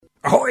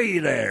Ahoy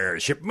there,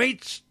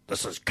 shipmates.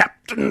 This is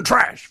Captain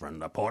Trash from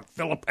the Port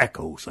Phillip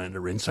Echo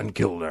Centre in St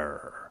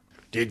Kilda.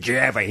 Did you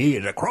ever hear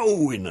the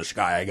crow in the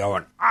sky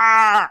going,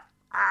 ah,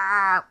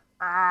 ah,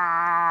 ah?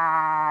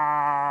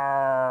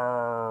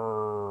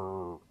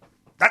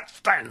 That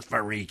stands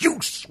for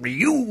reuse,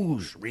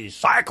 reuse,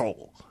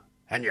 recycle.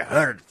 And you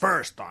heard it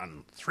first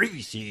on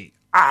 3CR.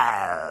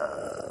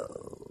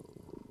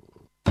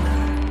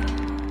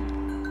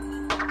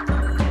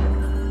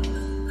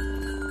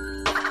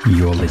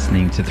 You're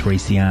listening to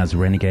 3CR's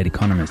Renegade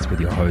Economist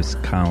with your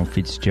host, Carl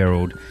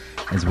Fitzgerald,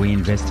 as we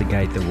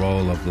investigate the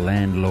role of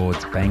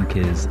landlords,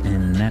 bankers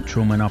and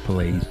natural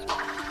monopolies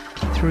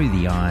through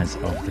the eyes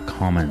of the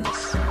commons.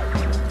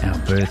 Our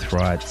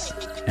birthrights,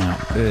 our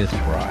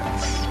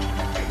earthrights.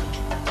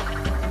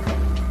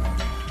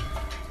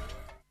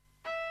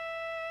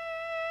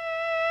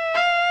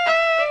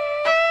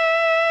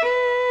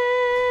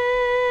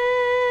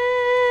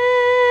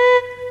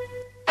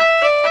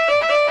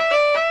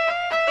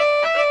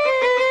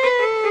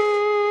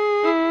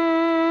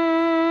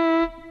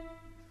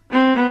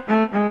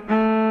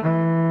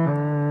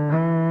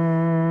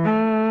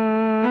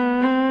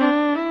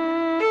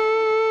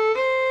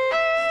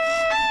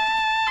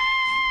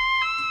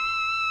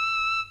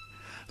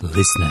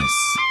 Listeners,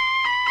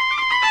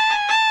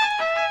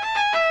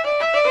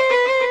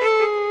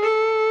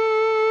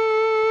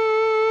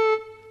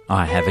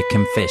 I have a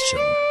confession.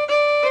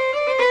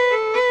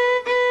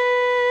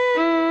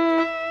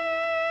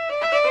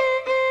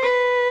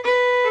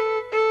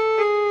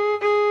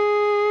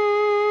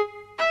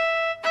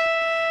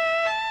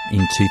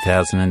 In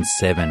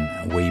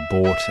 2007, we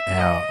bought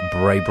our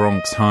Bray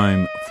Bronx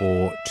home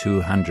for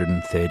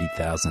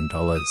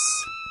 $230,000.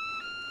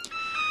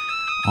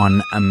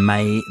 On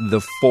May the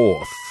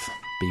 4th,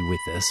 be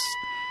with us,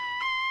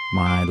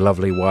 my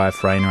lovely wife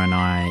Raina and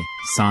I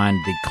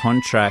signed the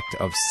contract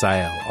of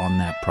sale on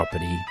that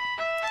property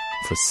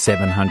for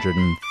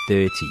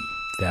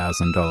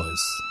 $730,000.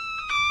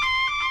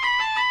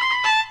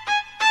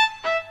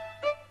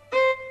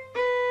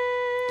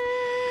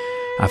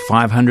 A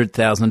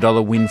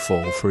 $500,000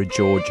 windfall for a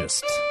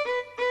Georgist.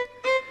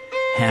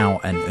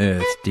 How on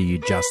earth do you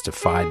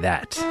justify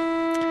that?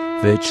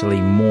 Virtually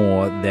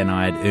more than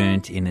I had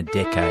earned in a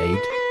decade,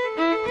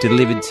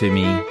 delivered to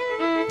me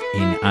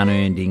in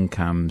unearned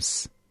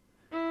incomes.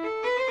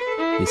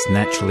 This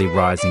naturally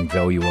rising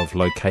value of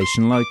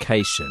location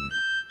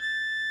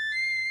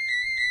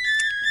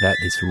that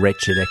this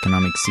wretched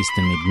economic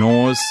system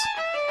ignores,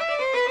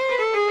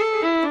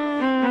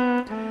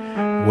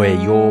 where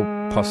your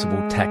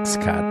possible tax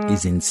cut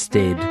is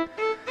instead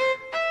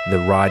the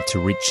ride to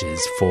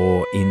riches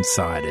for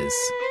insiders.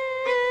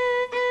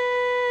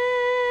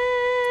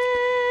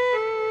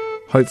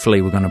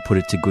 Hopefully we're going to put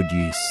it to good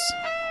use.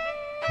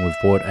 We've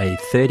bought a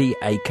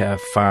 30-acre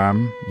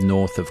farm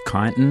north of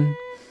Kyneton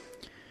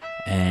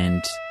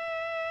and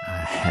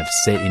have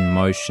set in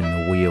motion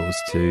the wheels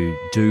to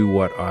do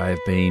what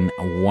I've been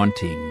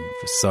wanting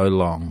for so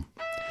long,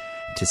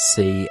 to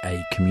see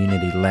a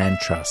community land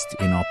trust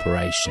in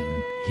operation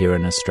here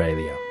in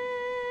Australia.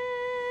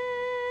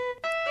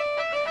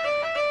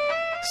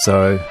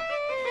 So,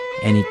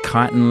 any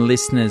Kyneton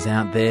listeners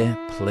out there,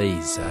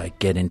 please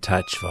get in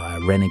touch via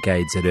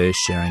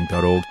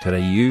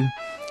renegades@earthsharing.org.au.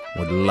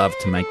 Would love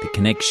to make the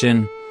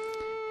connection.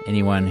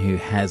 Anyone who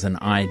has an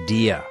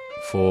idea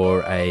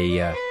for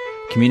a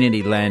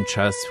community land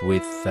trust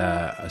with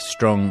a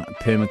strong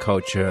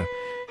permaculture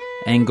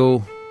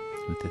angle,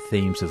 with the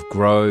themes of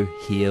grow,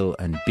 heal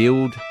and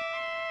build,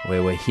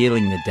 where we're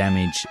healing the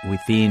damage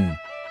within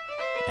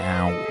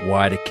our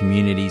wider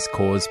communities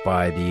caused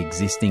by the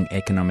existing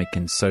economic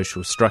and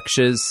social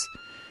structures,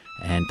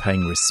 and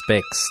paying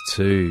respects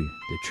to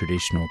the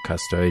traditional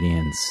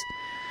custodians,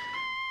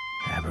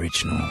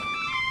 Aboriginal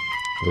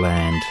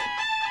land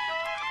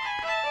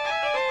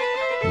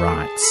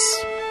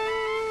rights.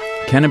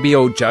 Can it be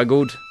all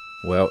juggled?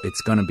 Well,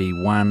 it's going to be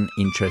one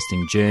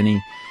interesting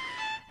journey,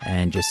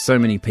 and just so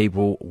many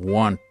people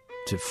want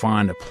to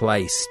find a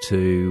place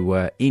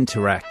to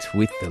interact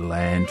with the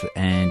land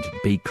and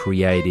be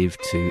creative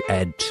to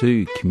add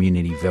to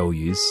community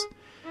values.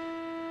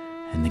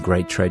 And the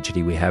great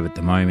tragedy we have at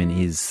the moment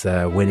is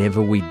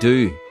whenever we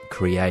do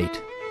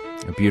create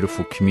a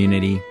beautiful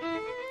community,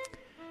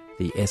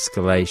 the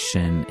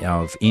escalation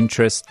of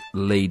interest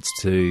leads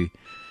to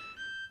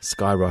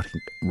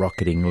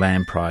skyrocketing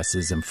land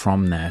prices, and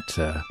from that,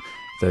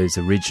 those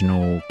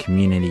original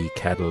community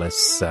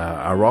catalysts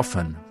are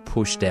often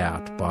pushed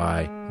out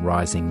by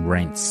rising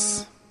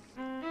rents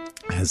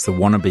as the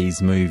wannabes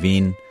move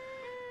in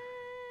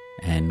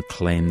and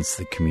cleanse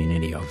the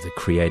community of the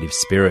creative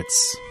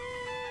spirits.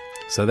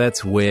 So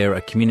that's where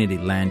a community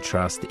land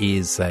trust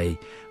is a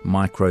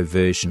micro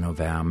version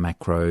of our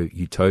macro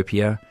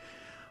utopia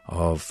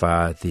of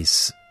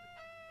this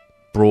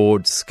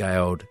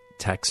broad-scaled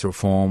tax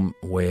reform,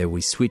 where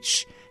we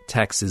switch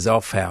taxes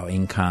off our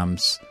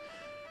incomes,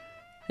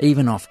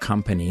 even off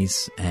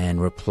companies, and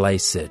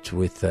replace it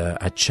with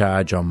a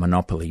charge on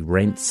monopoly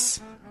rents,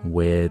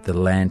 where the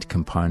land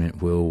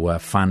component will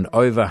fund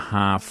over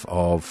half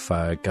of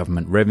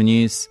government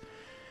revenues.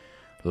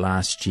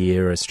 Last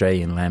year,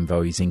 Australian land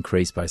values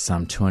increased by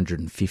some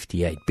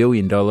 $258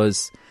 billion,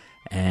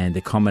 and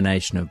the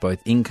combination of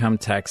both income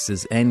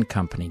taxes and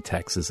company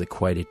taxes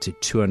equated to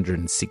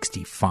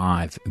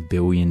 $265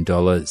 billion.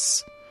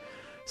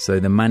 So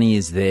the money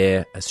is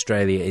there.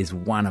 Australia is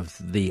one of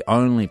the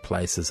only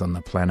places on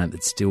the planet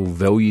that still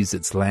values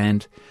its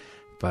land,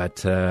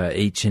 but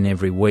each and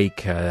every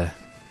week the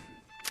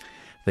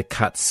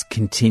cuts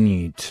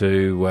continue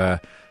to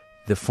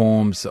the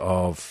forms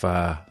of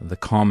the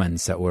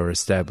commons that were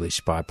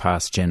established by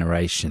past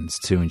generations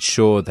to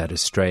ensure that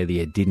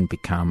Australia didn't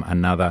become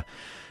another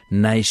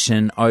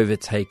nation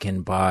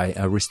overtaken by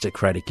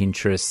aristocratic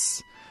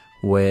interests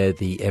where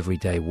the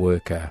everyday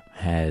worker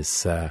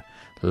has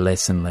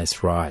less and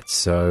less rights.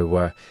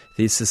 So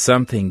this is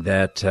something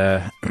that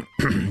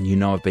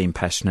I've been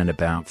passionate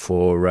about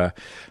for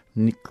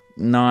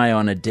nigh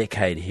on a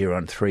decade here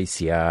on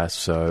 3CR.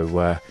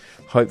 So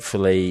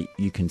hopefully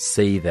you can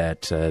see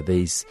that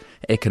these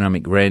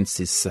economic rents,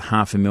 this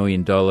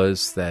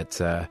 $500,000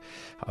 that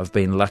I've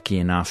been lucky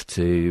enough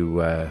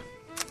to,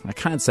 I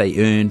can't say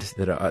earned,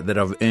 that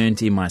I've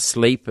earned in my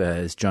sleep,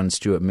 as John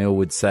Stuart Mill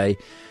would say,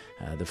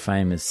 the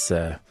famous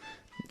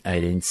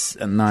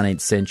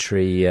 19th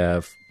century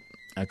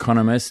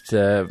economist.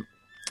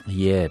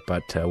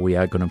 But we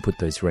are going to put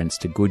those rents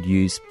to good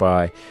use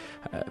by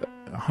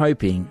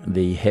hoping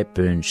the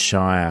Hepburn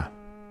Shire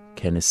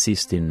can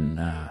assist in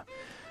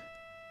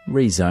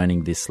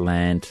rezoning this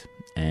land,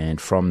 and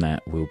from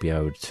that we'll be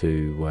able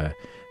to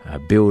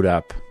build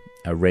up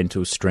a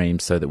rental stream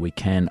so that we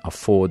can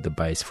afford the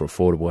base for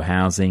affordable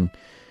housing,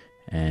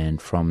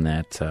 and from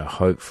that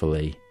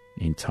hopefully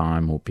in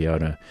time we'll be able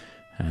to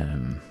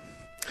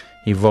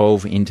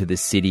evolve into the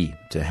city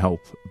to help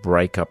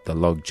break up the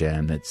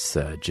logjam that's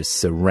just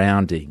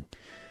surrounding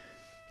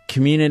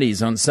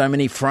communities on so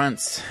many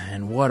fronts.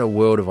 And what a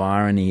world of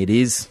irony it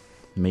is,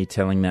 me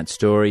telling that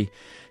story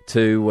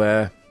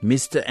to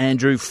Mr.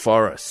 Andrew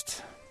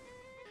Forrest,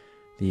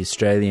 the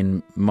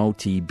Australian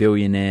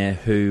multi-billionaire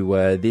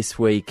who this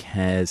week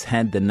has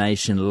had the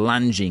nation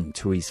lunging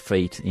to his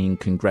feet in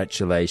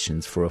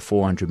congratulations for a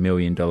 $400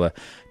 million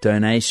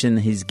donation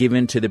he's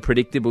given to the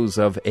predictables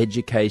of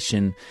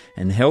education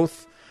and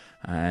health.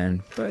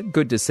 But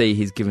good to see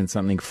he's given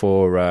something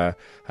for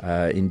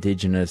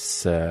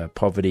Indigenous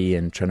poverty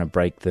and trying to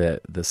break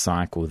the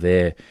cycle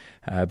there.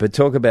 But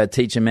talk about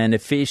teach a man to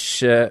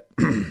fish.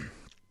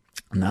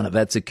 None of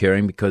that's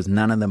occurring because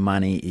none of the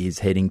money is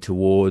heading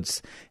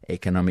towards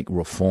economic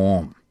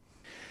reform.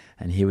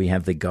 And here we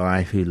have the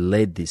guy who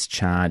led this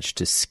charge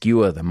to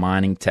skewer the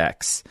mining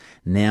tax,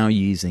 now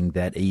using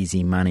that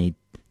easy money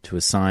to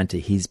assign to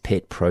his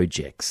pet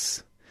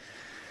projects.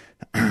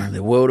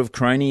 The world of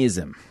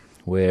cronyism,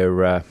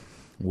 where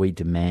we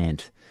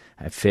demand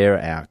a fair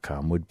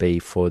outcome, would be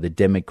for the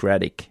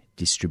democratic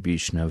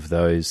distribution of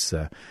those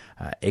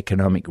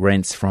economic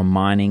rents from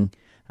mining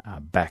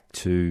back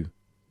to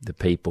the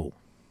people.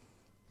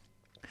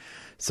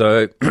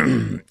 So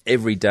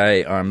every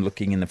day I'm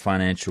looking in the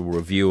Financial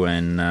Review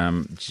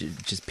and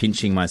just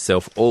pinching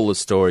myself. All the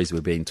stories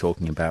we've been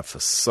talking about for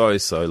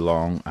so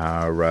long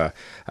are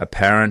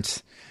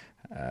apparent.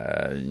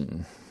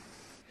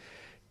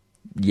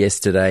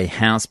 Yesterday,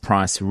 house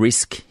price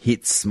risk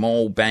hits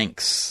small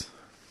banks.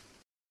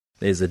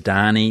 There's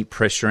Adani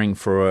pressuring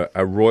for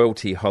a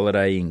royalty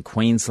holiday in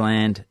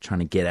Queensland, trying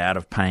to get out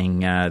of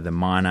paying the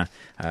minor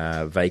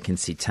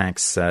vacancy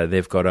tax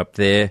they've got up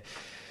there.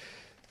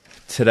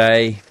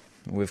 Today,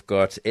 we've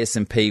got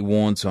S&P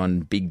warns on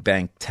big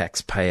bank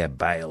taxpayer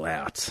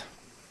bailout.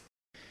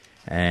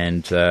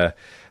 And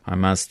I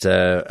must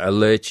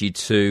alert you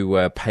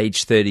to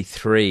page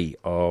 33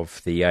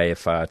 of the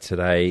AFR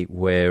today,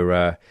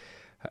 where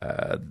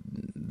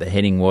the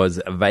heading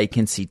was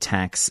 "Vacancy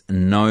Tax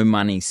No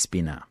Money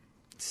Spinner,"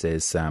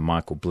 says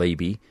Michael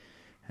Bleeby.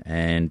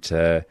 And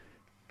the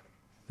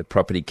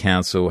Property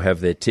Council have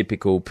their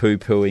typical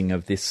poo-pooing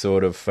of this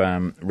sort of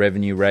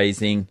revenue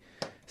raising,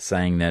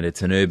 saying that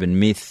it's an urban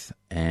myth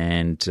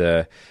and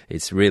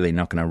it's really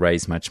not going to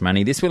raise much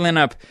money. This will end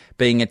up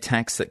being a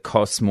tax that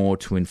costs more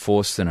to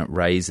enforce than it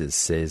raises,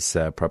 says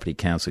Property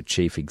Council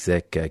Chief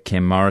Exec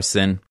Ken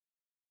Morrison.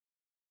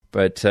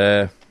 But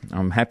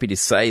I'm happy to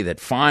say that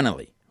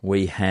finally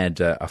we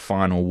had a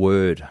final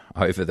word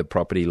over the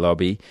property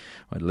lobby,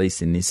 or at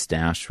least in this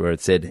stoush, where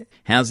it said,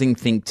 housing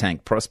think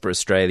tank Prosper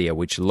Australia,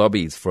 which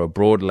lobbies for a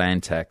broad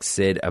land tax,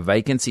 said a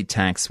vacancy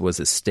tax was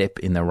a step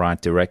in the right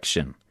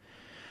direction.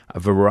 A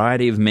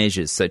variety of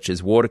measures such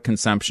as water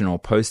consumption or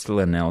postal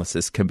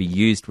analysis can be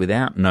used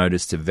without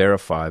notice to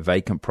verify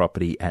vacant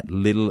property at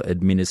little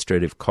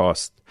administrative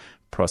cost,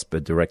 Prosper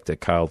Director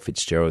Carl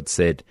Fitzgerald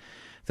said.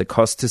 The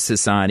cost to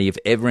society of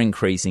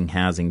ever-increasing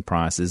housing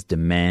prices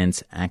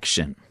demands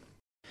action.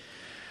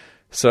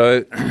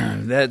 So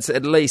that's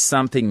at least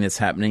something that's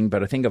happening,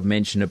 but I think I've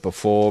mentioned it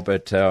before,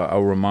 but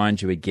I'll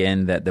remind you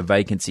again that the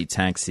vacancy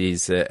tax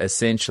is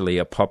essentially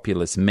a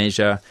populist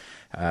measure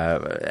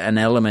an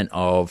element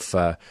of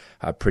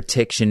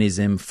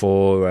protectionism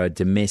for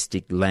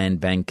domestic land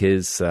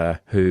bankers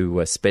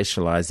who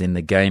specialise in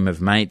the game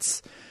of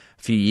mates.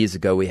 A few years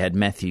ago, we had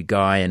Matthew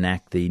Guy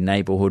enact the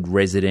neighbourhood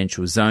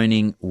residential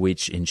zoning,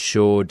 which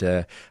ensured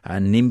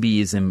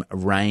NIMBYism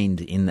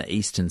reigned in the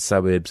eastern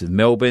suburbs of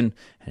Melbourne.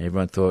 And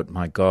everyone thought,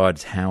 my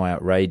God, how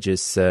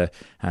outrageous.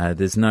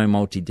 There's no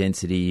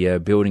multi-density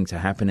building to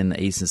happen in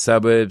the eastern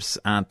suburbs.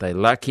 Aren't they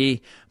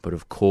lucky? But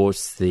of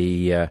course,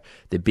 the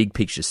big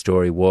picture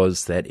story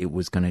was that it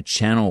was going to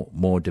channel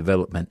more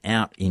development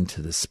out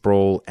into the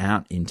sprawl,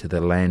 out into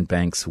the land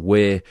banks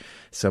where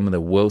some of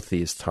the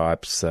wealthiest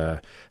types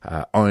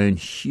own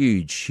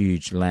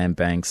huge land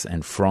banks,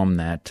 and from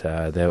that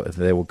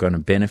they were going to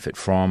benefit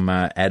from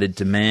added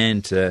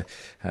demand,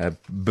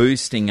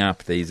 boosting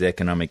up these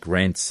economic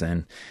rents.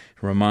 And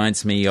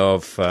reminds me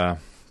of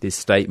this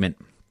statement: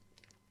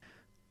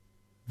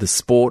 the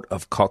sport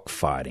of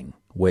cockfighting,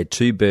 where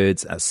two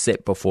birds are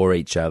set before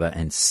each other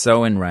and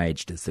so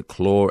enraged as to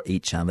claw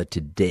each other to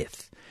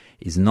death,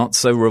 is not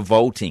so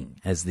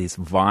revolting as this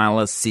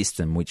viler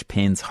system which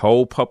pens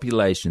whole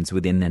populations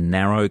within the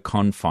narrow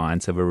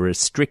confines of a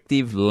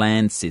restrictive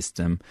land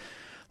system,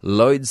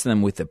 loads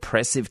them with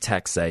oppressive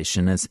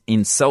taxation,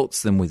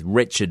 insults them with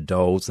wretched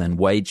doles and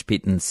wage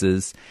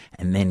pittances,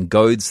 and then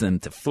goads them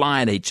to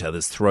fly at each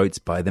other's throats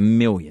by the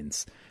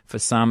millions for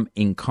some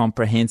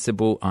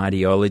incomprehensible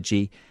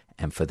ideology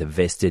and for the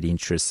vested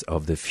interests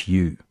of the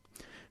few.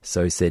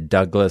 So said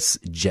Douglas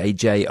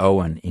J.J.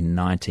 Owen in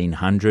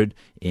 1900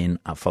 in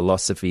A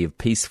Philosophy of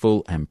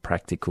Peaceful and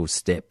Practical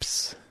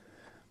Steps.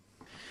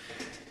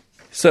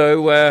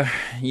 So,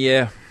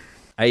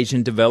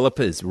 Asian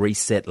developers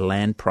reset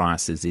land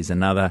prices is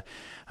another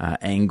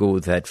angle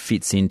that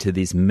fits into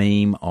this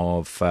meme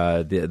of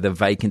the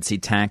vacancy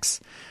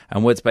tax.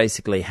 And what's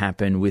basically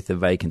happened with the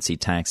vacancy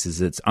tax is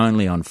it's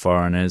only on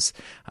foreigners.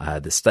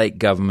 The state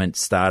government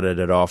started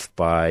it off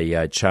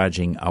by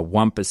charging a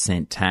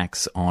 1%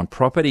 tax on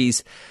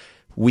properties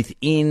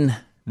within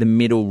the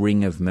middle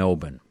ring of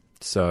Melbourne.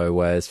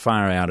 So as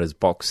far out as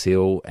Box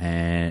Hill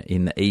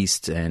in the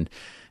east and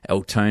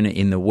Altona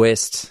in the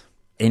west,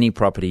 any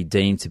property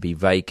deemed to be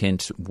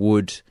vacant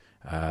would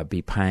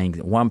be paying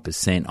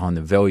 1% on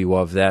the value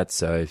of that.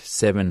 So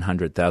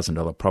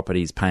 $700,000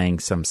 property is paying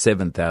some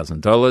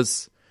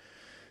 $7,000.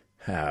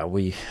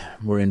 We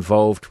were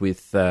involved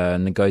with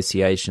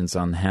negotiations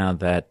on how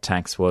that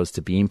tax was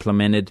to be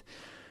implemented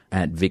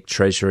at Vic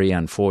Treasury.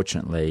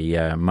 Unfortunately,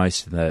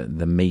 most of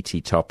the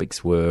meaty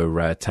topics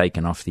were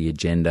taken off the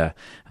agenda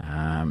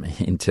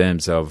in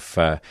terms of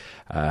the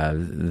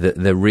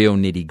real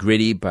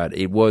nitty-gritty, but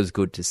it was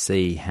good to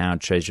see how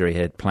Treasury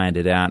had planned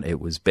it out. It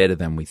was better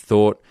than we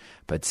thought,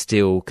 but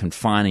still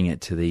confining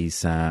it to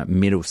these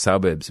middle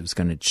suburbs was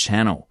going to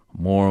channel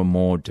more and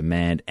more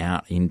demand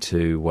out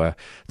into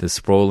the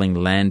sprawling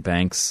land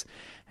banks.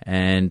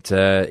 And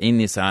in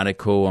this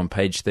article on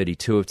page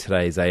 32 of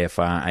today's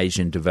AFR,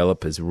 Asian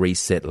developers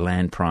reset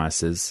land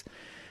prices.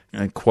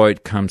 A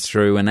quote comes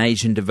through: an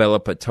Asian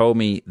developer told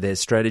me their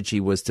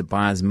strategy was to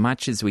buy as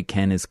much as we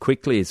can as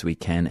quickly as we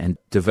can and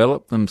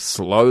develop them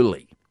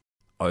slowly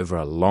over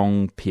a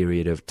long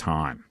period of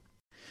time.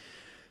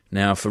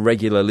 Now, for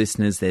regular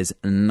listeners, there's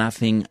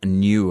nothing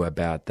new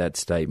about that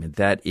statement.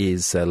 That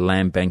is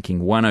Land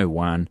Banking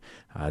 101.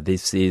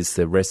 This is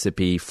the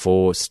recipe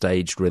for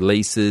staged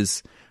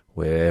releases,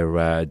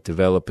 where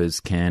developers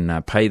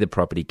can pay the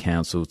property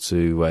council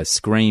to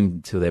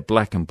scream till they're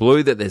black and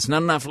blue that there's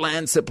not enough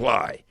land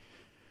supply.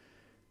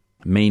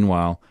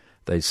 Meanwhile,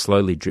 they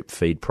slowly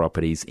drip-feed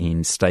properties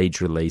in stage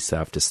release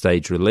after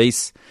stage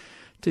release.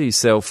 Do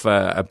yourself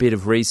a bit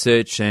of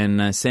research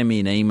and send me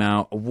an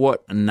email.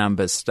 What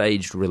number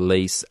staged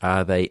release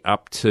are they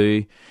up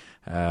to?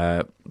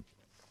 Out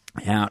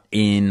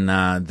in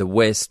the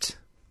West,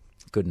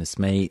 goodness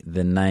me,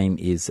 the name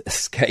is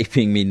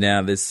escaping me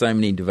now. There's so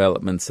many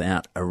developments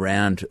out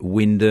around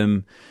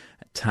Wyndham,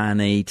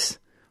 Tarneet,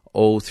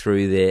 all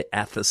through there.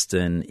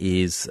 Atherstone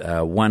is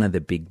one of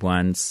the big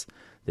ones.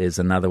 There's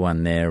another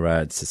one there.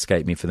 It's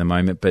escaped me for the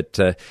moment. But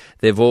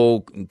they've all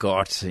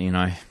got,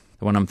 the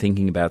one I'm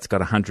thinking about, it's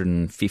got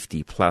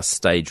 150 plus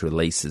stage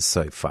releases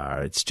so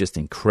far. It's just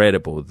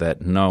incredible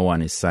that no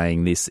one is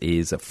saying this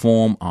is a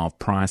form of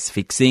price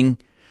fixing.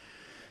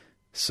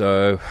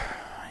 So,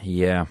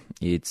 yeah,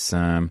 it's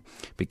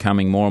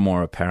becoming more and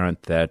more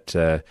apparent that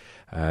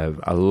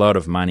a lot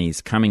of money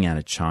is coming out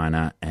of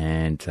China,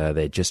 and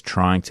they're just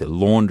trying to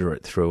launder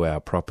it through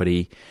our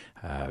property.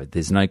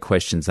 There's no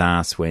questions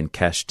asked when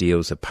cash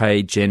deals are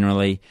paid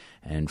generally,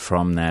 and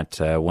from that,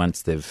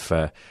 once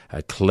they've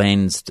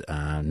cleansed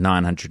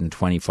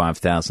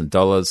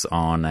 $925,000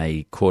 on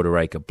a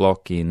quarter-acre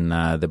block in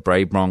the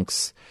Bray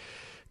Bronx,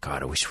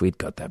 God, I wish we'd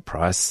got that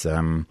price.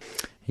 No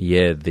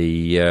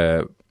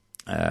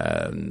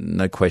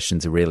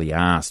questions are really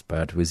asked,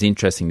 but it was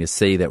interesting to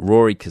see that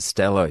Rory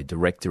Costello,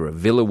 director of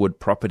Villawood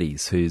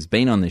Properties, who's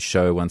been on this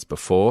show once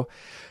before,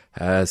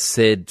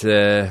 said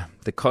the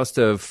cost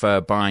of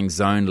buying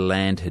zoned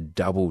land had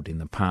doubled in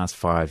the past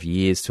 5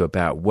 years to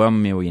about $1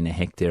 million a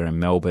hectare in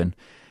Melbourne,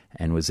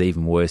 and was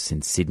even worse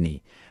in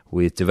Sydney,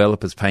 with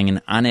developers paying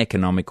an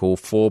uneconomical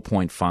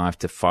 $4.5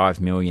 to $5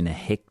 million a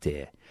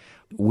hectare.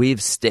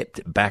 We've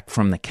stepped back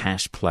from the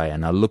cash play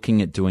and are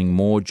looking at doing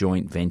more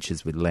joint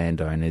ventures with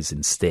landowners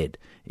instead.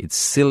 It's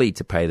silly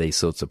to pay these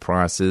sorts of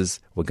prices.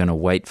 We're going to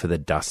wait for the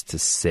dust to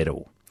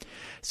settle.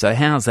 So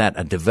how's that?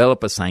 A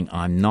developer saying,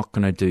 I'm not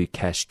going to do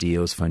cash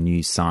deals for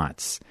new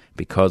sites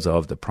because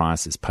of the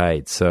prices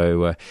paid.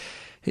 So,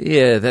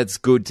 yeah, that's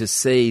good to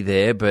see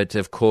there. But,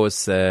 of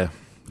course, the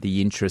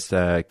interest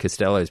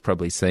Costello is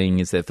probably seeing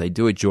is that if they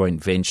do a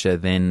joint venture,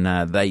 then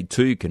they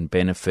too can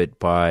benefit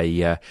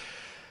by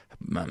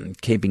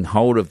keeping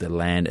hold of the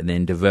land and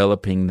then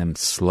developing them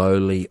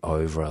slowly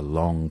over a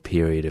long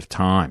period of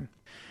time.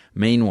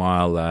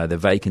 Meanwhile, the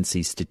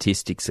vacancy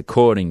statistics,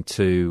 according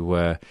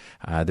to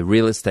the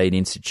Real Estate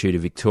Institute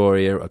of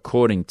Victoria,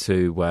 according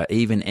to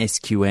even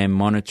SQM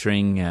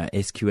monitoring,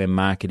 SQM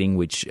marketing,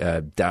 which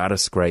data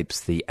scrapes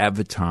the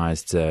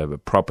advertised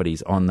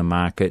properties on the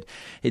market,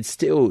 it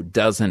still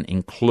doesn't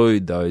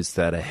include those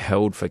that are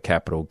held for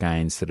capital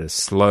gains that are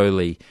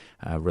slowly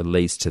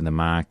released to the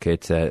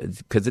market,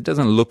 because it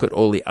doesn't look at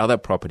all the other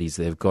properties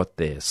they've got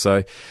there.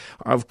 So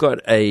I've got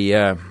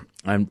a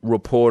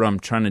report I'm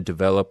trying to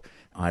develop.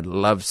 I'd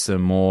love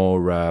some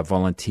more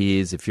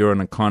volunteers. If you're an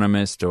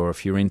economist or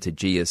if you're into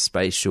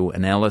geospatial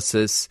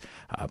analysis,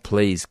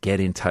 please get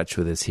in touch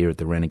with us here at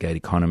the Renegade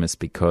Economist,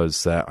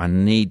 because I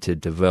need to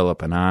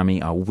develop an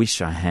army. I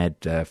wish I had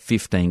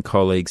 15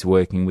 colleagues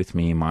working with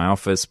me in my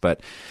office,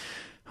 but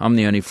I'm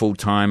the only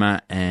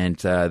full-timer, and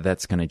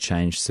that's going to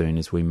change soon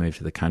as we move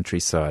to the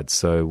countryside.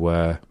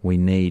 So we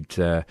need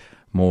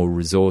more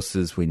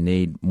resources. We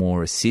need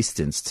more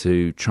assistance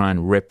to try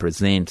and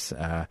represent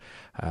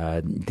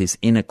this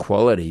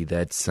inequality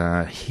that's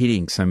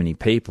hitting so many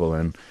people.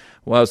 And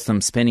whilst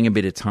I'm spending a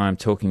bit of time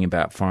talking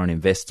about foreign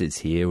investors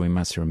here, we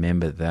must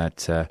remember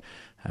that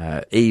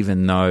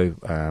even though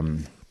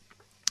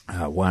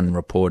one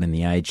report in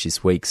The Age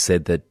this week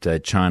said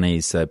that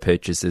Chinese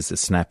purchasers are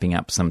snapping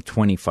up some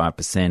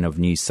 25% of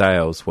new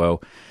sales,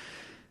 well,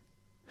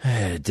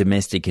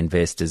 domestic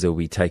investors will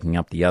be taking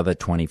up the other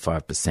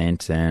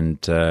 25%,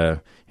 and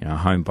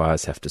home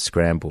buyers have to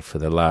scramble for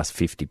the last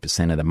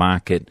 50% of the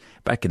market.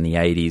 Back in the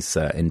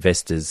 80s,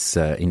 investors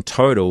in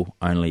total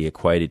only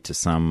equated to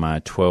some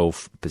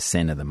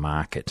 12% of the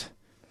market.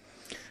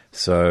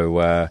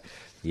 So,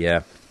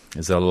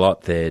 there's a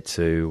lot there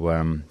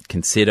to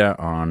consider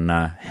on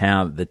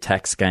how the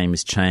tax game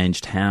has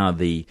changed, how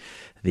the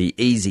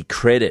easy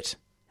credit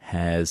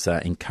has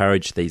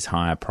encouraged these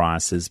higher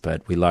prices.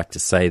 But we like to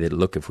say that,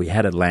 look, if we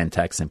had a land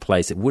tax in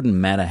place, it wouldn't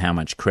matter how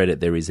much credit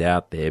there is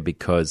out there,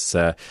 because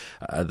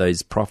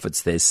those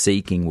profits they're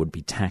seeking would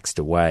be taxed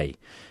away.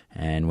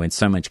 And when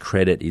so much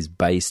credit is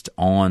based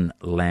on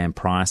land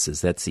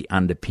prices, that's the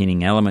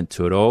underpinning element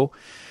to it all.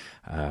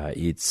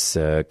 It's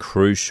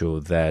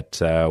crucial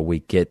that we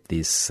get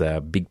this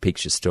big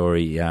picture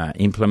story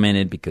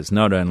implemented, because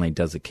not only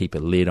does it keep a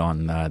lid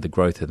on the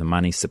growth of the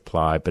money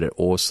supply, but it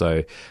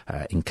also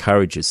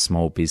encourages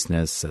small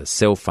business,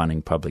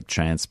 self-funding public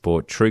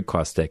transport, true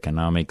cost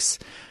economics,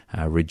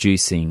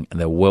 reducing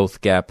the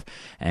wealth gap,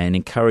 and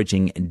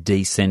encouraging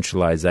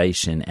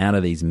decentralisation out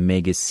of these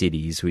mega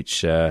cities,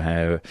 which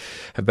have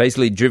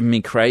basically driven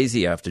me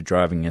crazy after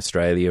driving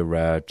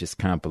Australia. Just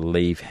can't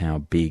believe how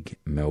big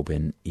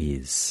Melbourne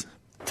is.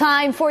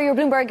 Time for your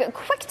Bloomberg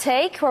Quick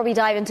Take, where we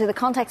dive into the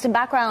context and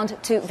background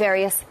to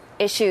various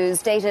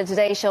issues. Data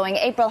today showing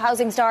April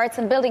housing starts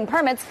and building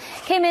permits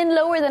came in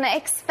lower than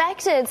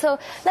expected. So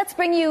let's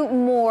bring you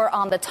more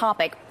on the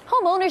topic.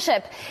 Home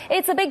ownership.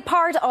 It's a big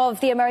part of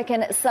the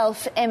American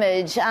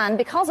self-image, and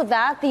because of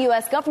that, the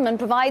U.S. government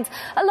provides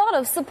a lot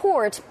of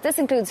support. This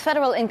includes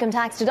federal income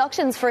tax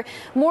deductions for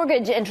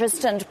mortgage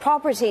interest and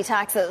property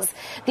taxes.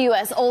 The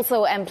U.S.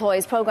 also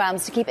employs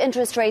programs to keep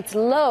interest rates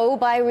low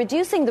by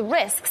reducing the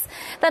risks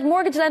that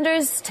mortgage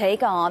lenders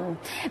take on.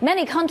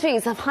 Many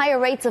countries have higher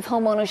rates of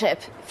home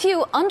ownership.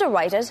 Few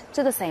underwrite it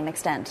to the same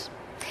extent.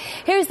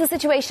 Here's the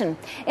situation.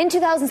 In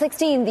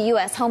 2016, the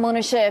U.S. home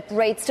ownership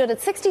rate stood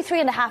at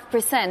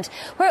 63.5%,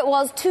 where it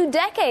was 2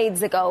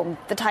 decades ago.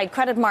 The tight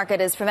credit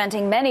market is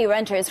preventing many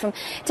renters from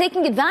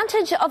taking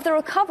advantage of the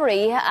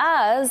recovery,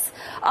 as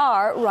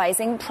are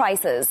rising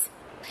prices.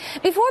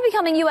 Before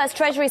becoming U.S.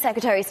 Treasury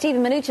Secretary,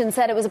 Steven Mnuchin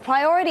said it was a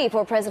priority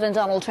for President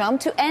Donald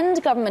Trump to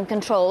end government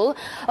control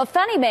of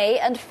Fannie Mae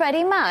and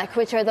Freddie Mac,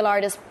 which are the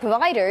largest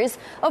providers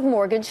of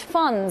mortgage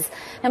funds.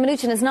 Now,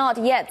 Mnuchin has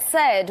not yet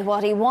said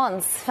what he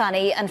wants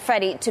Fannie and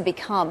Freddie to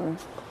become.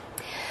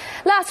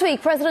 Last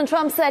week, President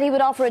Trump said he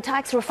would offer a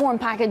tax reform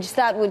package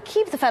that would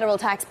keep the federal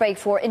tax break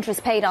for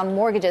interest paid on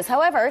mortgages.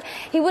 However,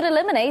 he would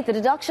eliminate the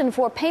deduction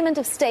for payment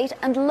of state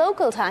and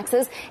local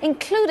taxes,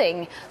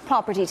 including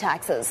property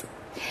taxes.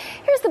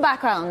 Here's the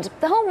background.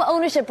 The home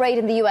ownership rate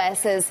in the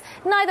US is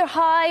neither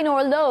high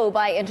nor low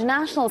by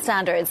international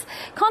standards.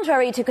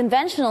 Contrary to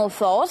conventional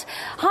thought,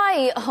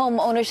 high home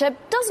ownership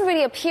doesn't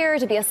really appear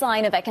to be a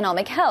sign of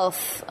economic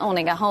health.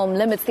 Owning a home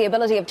limits the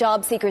ability of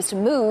job seekers to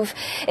move.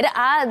 It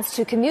adds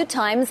to commute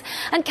times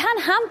and can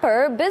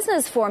hamper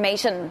business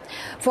formation.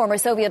 Former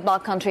Soviet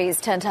bloc countries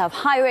tend to have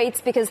high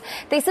rates because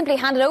they simply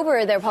handed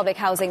over their public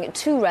housing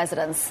to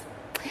residents.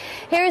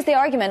 Here's the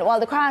argument. While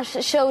the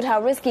crash showed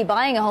how risky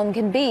buying a home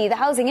can be, the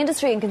housing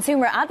industry and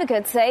consumer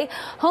advocates say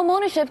home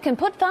ownership can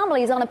put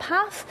families on a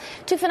path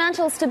to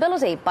financial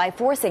stability by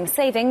forcing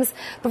savings,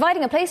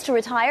 providing a place to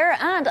retire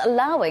and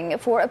allowing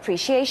for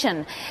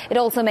appreciation. It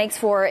also makes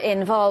for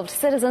involved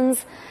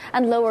citizens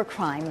and lower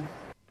crime.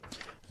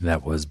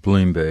 That was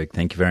Bloomberg.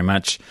 Thank you very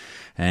much.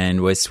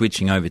 And we're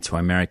switching over to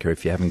America,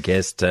 if you haven't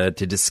guessed, to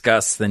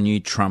discuss the new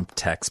Trump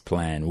tax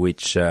plan,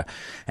 which,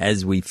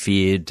 as we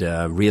feared,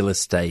 real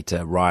estate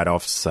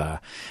write-offs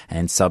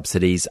and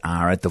subsidies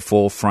are at the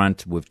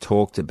forefront. We've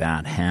talked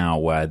about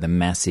how the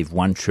massive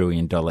 $1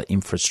 trillion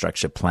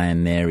infrastructure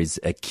plan there is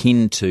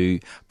akin to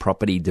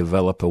property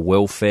developer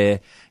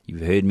welfare.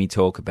 You've heard me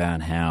talk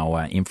about how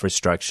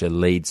infrastructure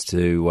leads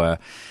to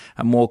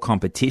more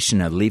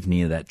competition. I live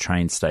near that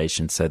train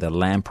station, so the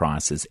land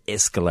prices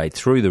escalate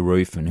through the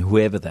roof, and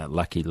whoever that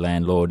lucky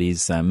landlord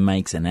is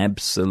makes an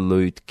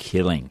absolute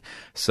killing.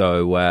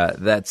 So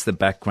that's the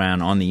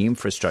background on the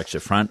infrastructure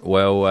front.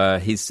 Well,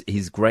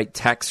 his great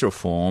tax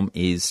reform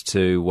is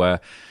to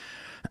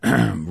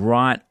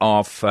write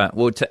off,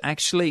 to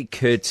actually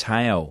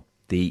curtail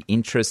the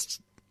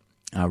interest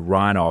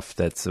write-off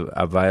that's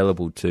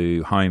available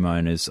to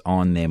homeowners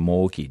on their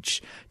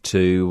mortgage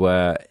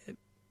to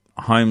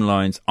home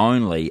loans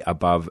only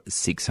above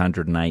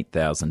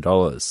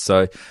 $608,000.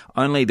 So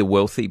only the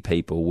wealthy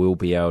people will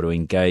be able to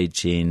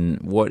engage in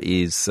what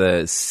is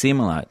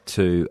similar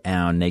to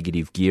our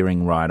negative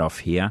gearing write-off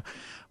here,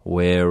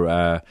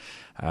 where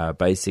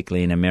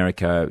basically in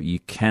America you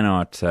can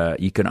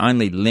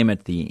only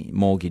limit the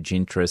mortgage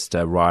interest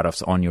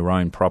write-offs on your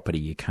own property.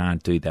 You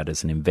can't do that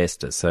as an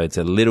investor. So it's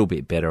a little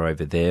bit better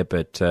over there,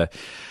 but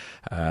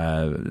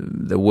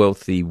the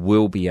wealthy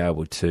will be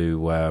able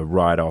to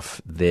write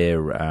off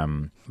their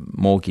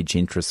mortgage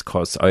interest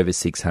costs over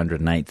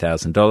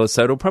 $608,000.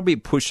 So it'll probably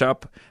push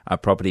up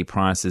property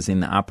prices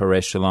in the upper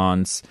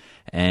echelons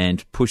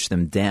and push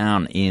them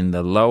down in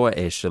the lower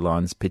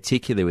echelons,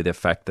 particularly with the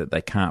fact that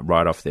they can't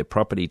write off their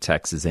property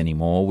taxes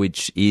anymore,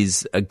 which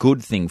is a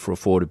good thing for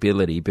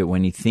affordability. But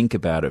when you think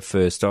about it,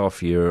 first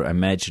off, you're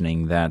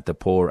imagining that the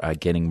poor are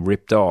getting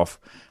ripped off.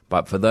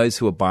 But for those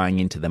who are buying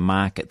into the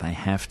market, they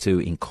have to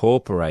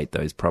incorporate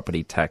those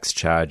property tax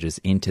charges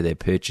into their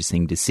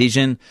purchasing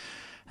decision.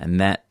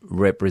 And that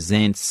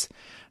represents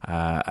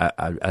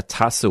a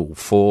tussle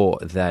for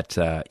that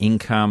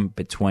income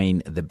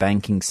between the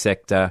banking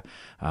sector,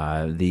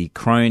 the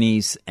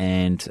cronies,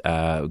 and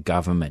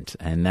government.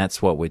 And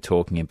that's what we're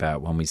talking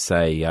about when we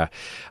say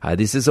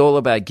this is all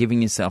about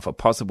giving yourself a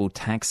possible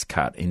tax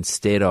cut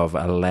instead of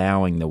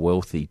allowing the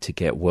wealthy to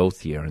get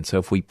wealthier. And so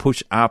if we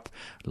push up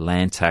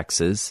land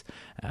taxes,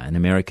 in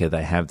America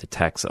they have the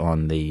tax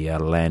on the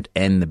land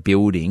and the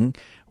building,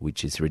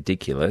 which is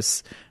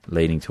ridiculous,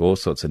 leading to all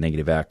sorts of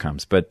negative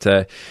outcomes. But,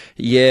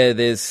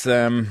 there's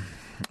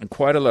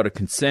quite a lot of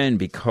concern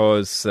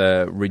because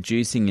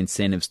reducing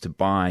incentives to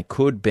buy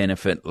could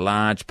benefit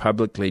large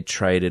publicly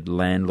traded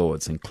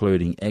landlords,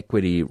 including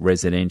equity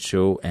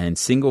residential and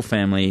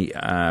single-family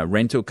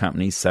rental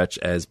companies such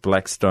as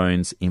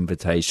Blackstone's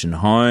Invitation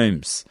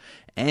Homes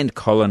and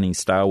Colony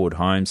Starwood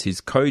Homes,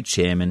 whose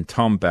co-chairman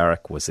Tom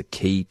Barrack was a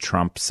key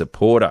Trump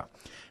supporter.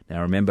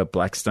 Now, remember,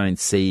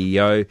 Blackstone's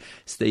CEO,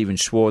 Stephen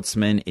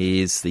Schwarzman,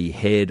 is the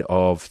head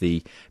of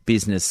the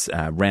business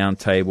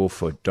roundtable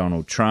for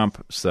Donald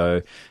Trump.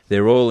 So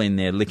they're all in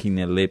there licking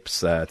their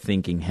lips,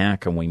 thinking, how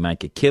can we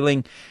make a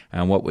killing?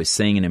 And what we're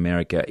seeing in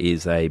America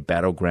is a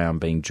battleground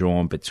being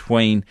drawn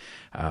between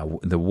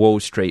the Wall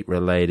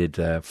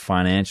Street-related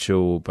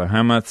financial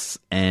behemoths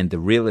and the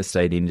real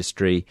estate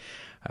industry,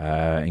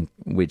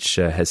 which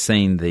has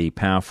seen the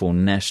powerful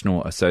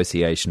National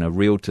Association of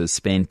Realtors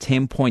spend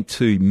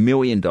 $10.2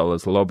 million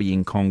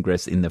lobbying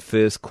Congress in the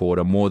first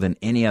quarter, more than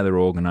any other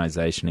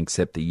organization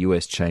except the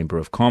U.S. Chamber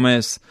of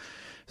Commerce.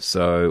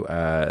 So,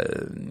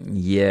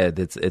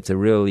 it's a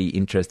really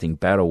interesting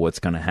battle, what's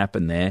going to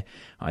happen there.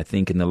 I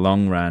think in the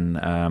long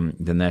run,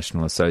 the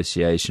National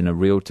Association of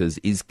Realtors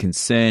is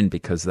concerned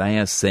because they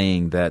are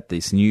seeing that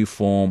this new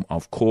form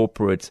of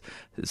corporate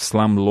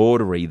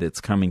slumlordery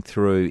that's coming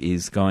through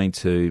is going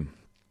to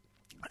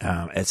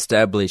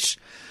establish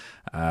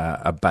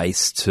a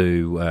base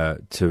to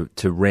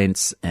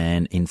rents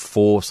and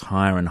enforce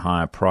higher and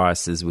higher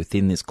prices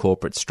within this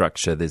corporate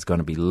structure. There's going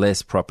to be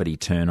less property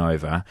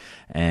turnover,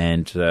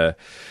 and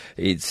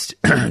it's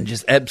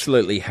just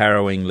absolutely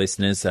harrowing,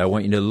 listeners. I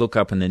want you to look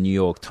up in the New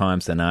York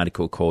Times an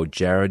article called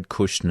Jared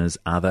Kushner's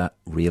Other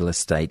Real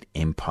Estate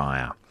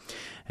Empire.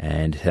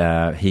 And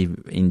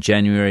in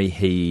January,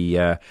 he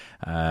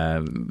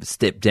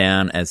stepped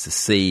down as the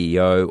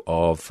CEO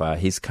of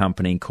his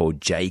company called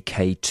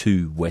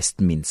JK2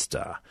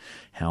 Westminster.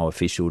 How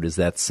official does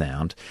that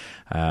sound?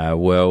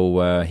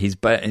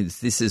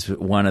 This is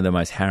one of the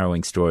most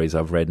harrowing stories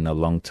I've read in a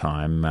long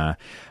time.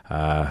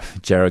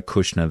 Jared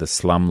Kushner, the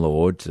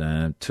slumlord,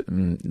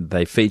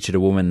 they featured a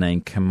woman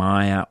named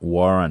Kamaya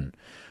Warren,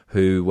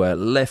 who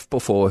left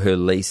before her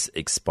lease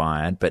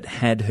expired, but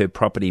had her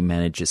property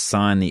manager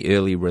sign the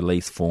early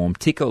release form,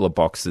 tick all the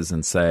boxes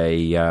and say,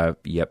 yep,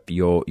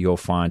 you're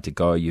fine to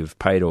go, you've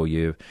paid all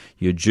your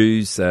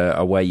dues,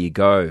 away you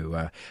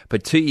go.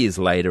 But 2 years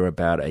later,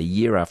 about a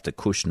year after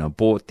Kushner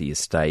bought the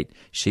estate,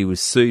 she was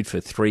sued for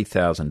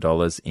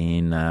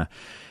 $3,000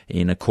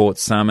 in a court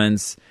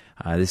summons.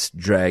 This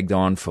dragged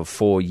on for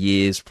 4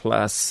 years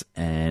plus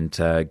and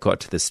got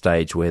to the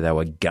stage where they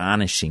were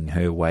garnishing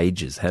her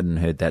wages. Hadn't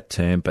heard that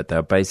term, but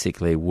they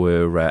basically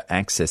were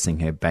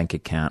accessing her bank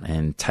account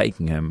and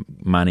taking her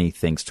money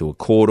thanks to a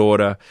court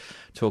order.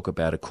 Talk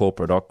about a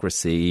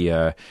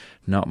corporateocracy,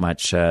 not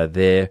much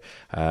there.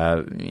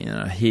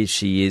 Here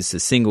she is, a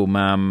single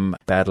mum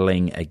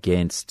battling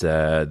against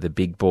the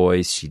big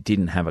boys. She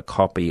didn't have a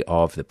copy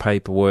of the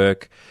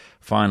paperwork.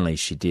 Finally,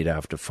 she did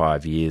after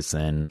 5 years,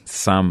 and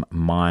some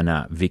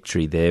minor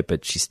victory there,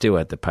 but she still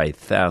had to pay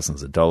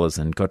thousands of dollars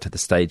and got to the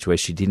stage where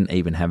she didn't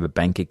even have a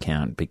bank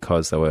account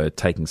because they were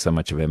taking so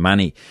much of her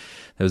money.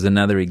 There was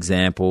another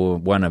example,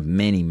 one of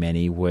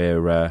many,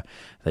 where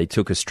they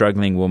took a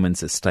struggling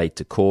woman's estate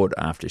to court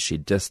after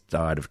she'd just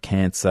died of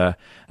cancer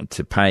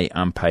to pay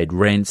unpaid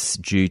rents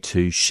due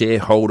to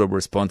shareholder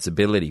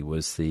responsibility,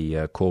 was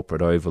the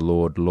corporate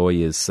overlord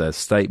lawyer's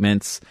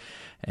statements.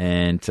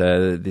 And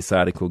this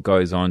article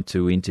goes on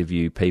to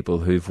interview people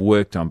who've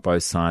worked on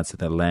both sides of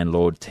the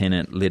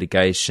landlord-tenant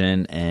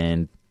litigation,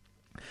 and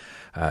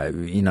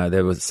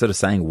they were sort of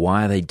saying,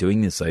 why are they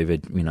doing this over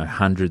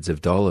hundreds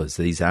of dollars?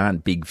 These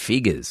aren't big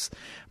figures,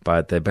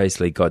 but they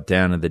basically got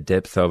down to the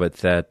depth of it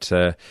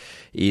that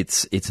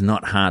it's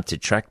not hard to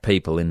track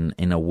people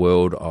in a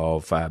world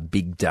of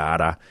big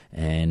data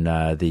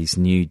and these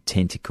new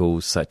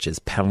tentacles such as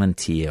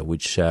Palantir,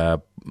 which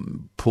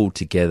pull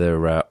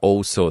together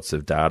all sorts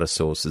of data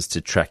sources to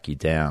track you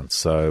down.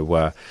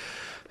 So,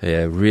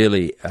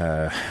 really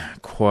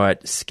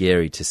quite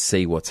scary to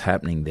see what's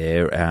happening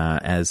there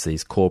as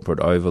these corporate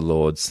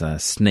overlords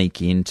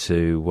sneak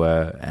into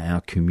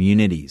our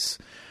communities.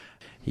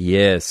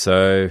 Yeah,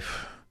 so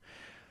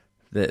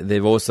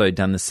they've also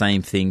done the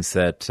same things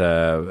that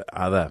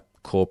other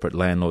corporate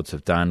landlords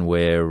have done,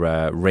 where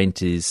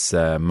rent is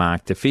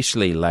marked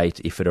officially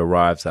late if it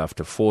arrives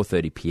after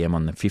 4:30 p.m.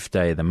 on the 5th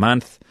day of the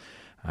month.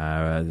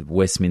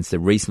 Westminster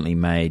recently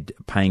made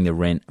paying the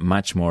rent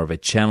much more of a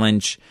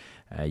challenge.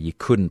 You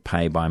couldn't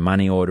pay by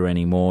money order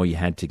anymore. You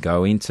had to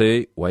go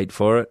into, wait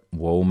for it,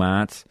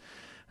 Walmart,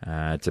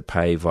 to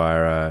pay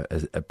via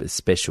a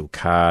special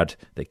card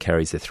that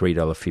carries a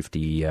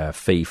 $3.50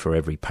 fee for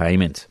every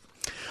payment.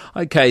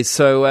 Okay,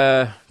 so,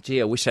 I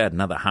wish I had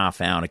another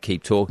half hour to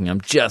keep talking. I'm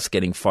just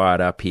getting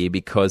fired up here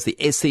because the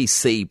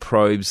SEC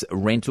probes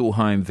rental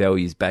home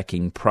values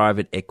backing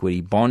private equity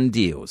bond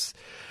deals.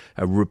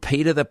 A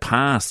repeat of the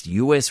past,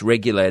 US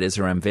regulators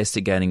are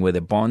investigating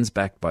whether bonds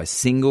backed by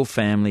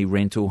single-family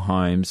rental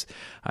homes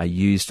are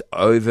used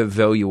over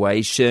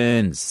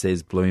valuations,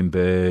 says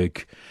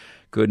Bloomberg.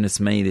 Goodness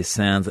me, this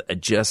sounds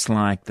just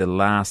like the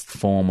last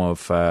form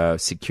of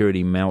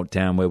security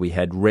meltdown where we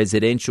had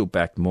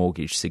residential-backed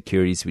mortgage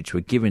securities which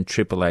were given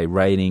AAA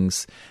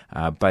ratings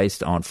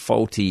based on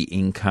faulty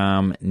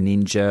income,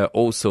 ninja,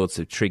 all sorts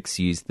of tricks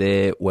used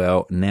there.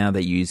 Well, now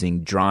they're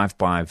using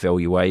drive-by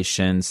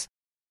valuations.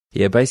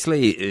 Yeah,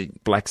 basically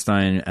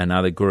Blackstone and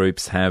other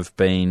groups have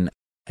been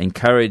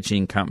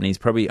encouraging companies,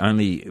 probably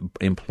only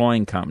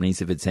employing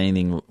companies if it's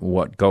anything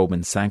what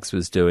Goldman Sachs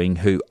was doing,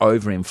 who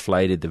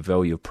overinflated the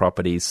value of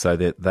properties so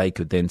that they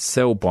could then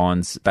sell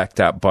bonds backed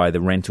up by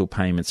the rental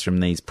payments from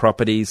these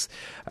properties.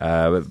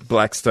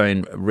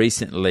 Blackstone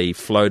recently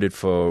floated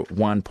for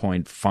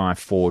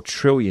 $1.54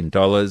 trillion,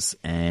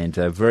 and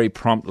very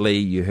promptly,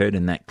 you heard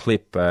in that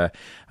clip,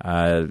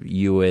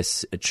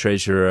 US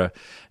Treasurer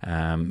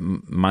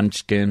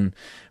Munchkin,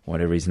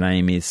 whatever his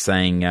name is,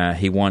 saying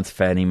he wants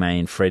Fannie Mae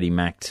and Freddie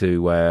Mac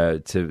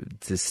to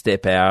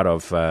step out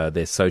of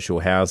their social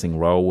housing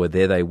role, where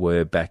there they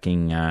were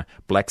backing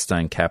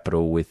Blackstone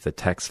Capital with the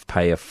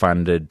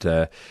taxpayer-funded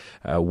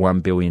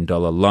 $1 billion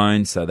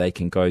loan so they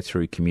can go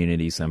through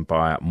communities and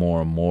buy up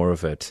more and more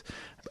of it.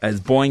 As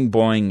Boing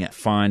Boing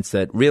finds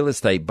that real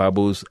estate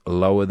bubbles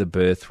lower the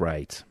birth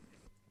rate.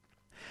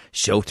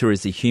 Shelter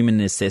is a human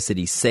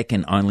necessity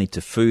second only to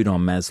food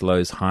on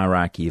Maslow's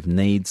hierarchy of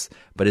needs,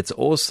 but it's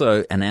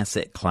also an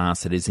asset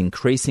class that is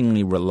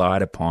increasingly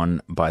relied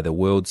upon by the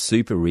world's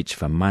super rich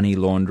for money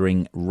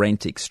laundering,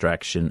 rent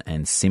extraction,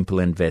 and simple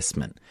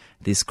investment.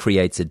 This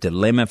creates a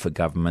dilemma for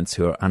governments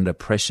who are under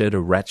pressure to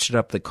ratchet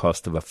up the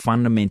cost of a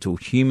fundamental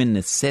human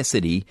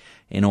necessity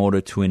in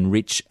order to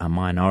enrich a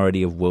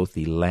minority of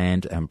wealthy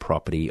land and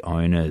property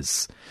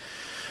owners.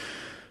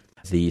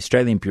 The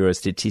Australian Bureau of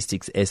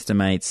Statistics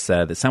estimates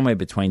that somewhere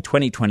between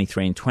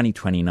 2023 and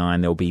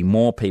 2029 there'll be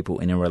more people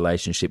in a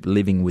relationship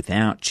living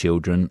without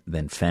children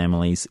than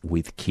families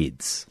with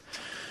kids.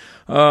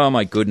 Oh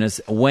my goodness,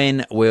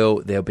 when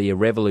will there be a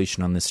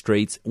revolution on the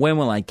streets? When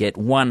will I get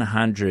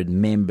 100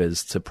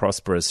 members to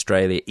Prosper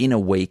Australia in a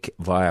week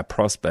via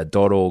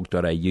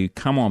prosper.org.au?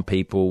 Come on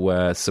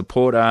people,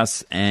 support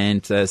us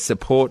and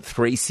support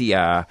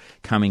 3CR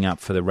coming up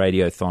for the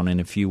Radiothon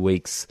in a few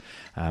weeks.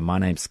 My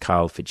name's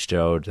Carl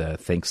Fitzgerald.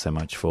 Thanks so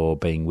much for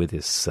being with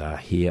us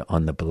here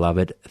on the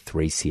beloved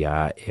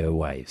 3CR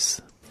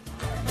airwaves.